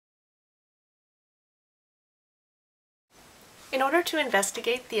In order to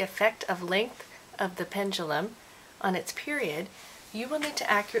investigate the effect of length of the pendulum on its period, you will need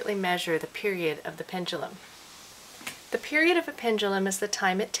to accurately measure the period of the pendulum. The period of a pendulum is the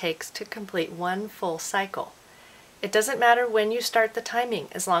time it takes to complete one full cycle. It doesn't matter when you start the timing,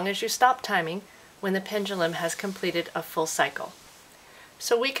 as long as you stop timing when the pendulum has completed a full cycle.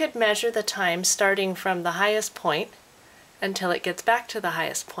 So we could measure the time starting from the highest point until it gets back to the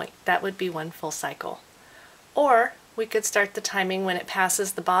highest point. That would be one full cycle. Or we could start the timing when it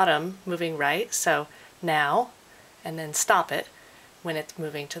passes the bottom, moving right, so now, and then stop it when it's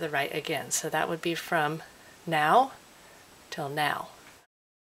moving to the right again. So that would be from now till now.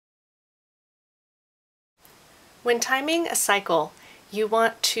 When timing a cycle, you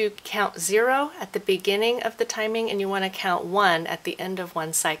want to count 0 at the beginning of the timing and you want to count 1 at the end of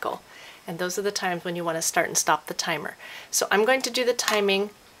one cycle. And those are the times when you want to start and stop the timer. So I'm going to do the timing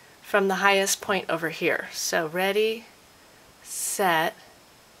from the highest point over here. So ready, set,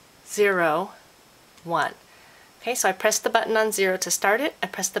 0, 1. Okay, so I press the button on 0 to start it, I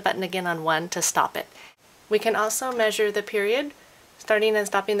press the button again on 1 to stop it. We can also measure the period, starting and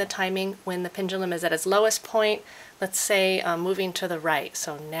stopping the timing when the pendulum is at its lowest point, let's say moving to the right.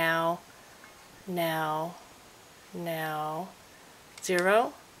 So now, now, now,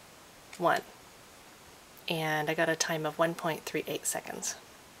 0, 1. And I got a time of 1.38 seconds.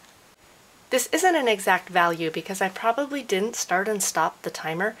 This isn't an exact value because I probably didn't start and stop the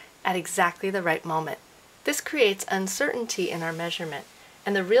timer at exactly the right moment. This creates uncertainty in our measurement,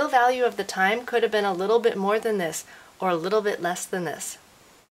 and the real value of the time could have been a little bit more than this or a little bit less than this.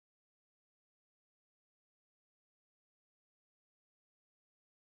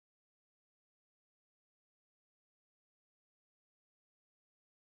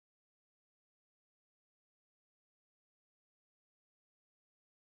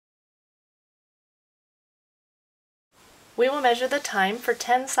 We will measure the time for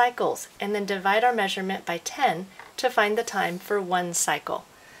 10 cycles and then divide our measurement by 10 to find the time for one cycle.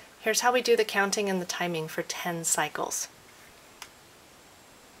 Here's how we do the counting and the timing for 10 cycles.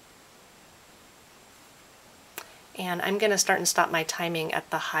 And I'm going to start and stop my timing at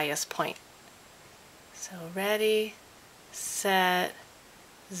the highest point. So ready, set,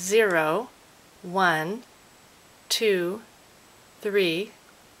 0, 1, 2, 3,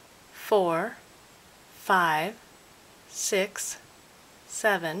 4, 5, 6,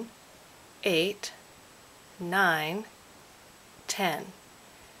 7, 8, 9, 10.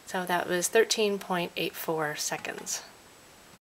 So that was 13.84 seconds.